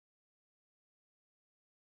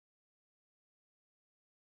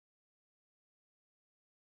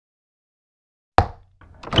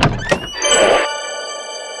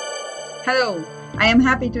Hello, I am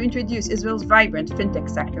happy to introduce Israel's vibrant fintech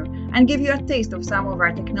sector and give you a taste of some of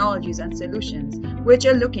our technologies and solutions which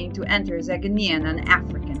are looking to enter the Ghanaian and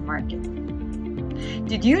African market.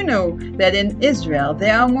 Did you know that in Israel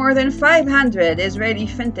there are more than 500 Israeli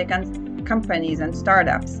fintech companies and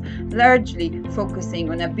startups, largely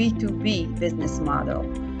focusing on a B2B business model?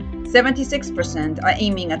 76% are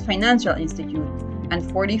aiming at financial institutes and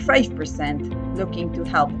 45% looking to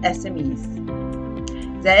help SMEs.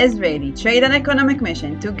 The Israeli Trade and Economic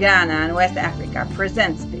Mission to Ghana and West Africa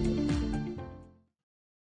presents this.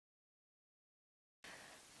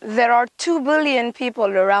 There are 2 billion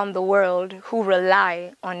people around the world who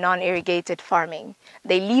rely on non-irrigated farming.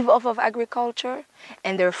 They live off of agriculture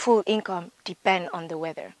and their full income depend on the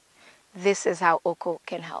weather. This is how OKO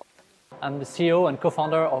can help. I'm the CEO and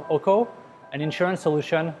co-founder of OKO, an insurance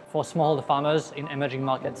solution for smallholder farmers in emerging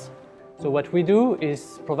markets. So what we do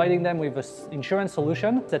is providing them with an insurance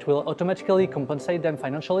solution that will automatically compensate them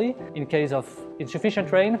financially in case of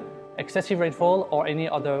insufficient rain, excessive rainfall, or any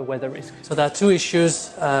other weather risk. So there are 2 issues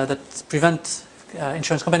that prevent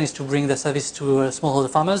insurance companies to bring their service to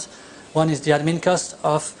smallholder farmers. One is the admin cost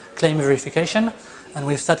of claim verification, and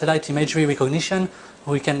with satellite imagery recognition,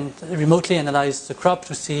 we can remotely analyze the crop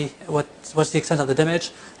to see what's the extent of the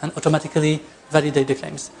damage and automatically validate the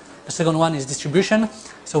claims. The second one is distribution.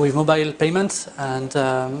 So with mobile payments and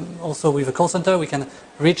also with a call center, we can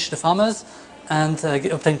reach the farmers and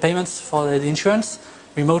obtain payments for the insurance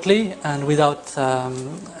remotely and without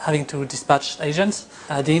having to dispatch agents.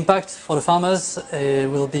 The impact for the farmers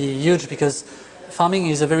will be huge because farming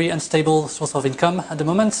is a very unstable source of income at the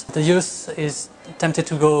moment. The youth is tempted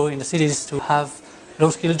to go in the cities to have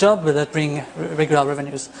low-skilled jobs that bring regular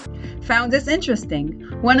revenues. Found this interesting?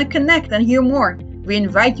 Want to connect and hear more? We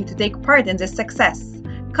invite you to take part in this success.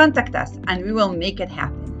 Contact us and we will make it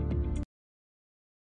happen.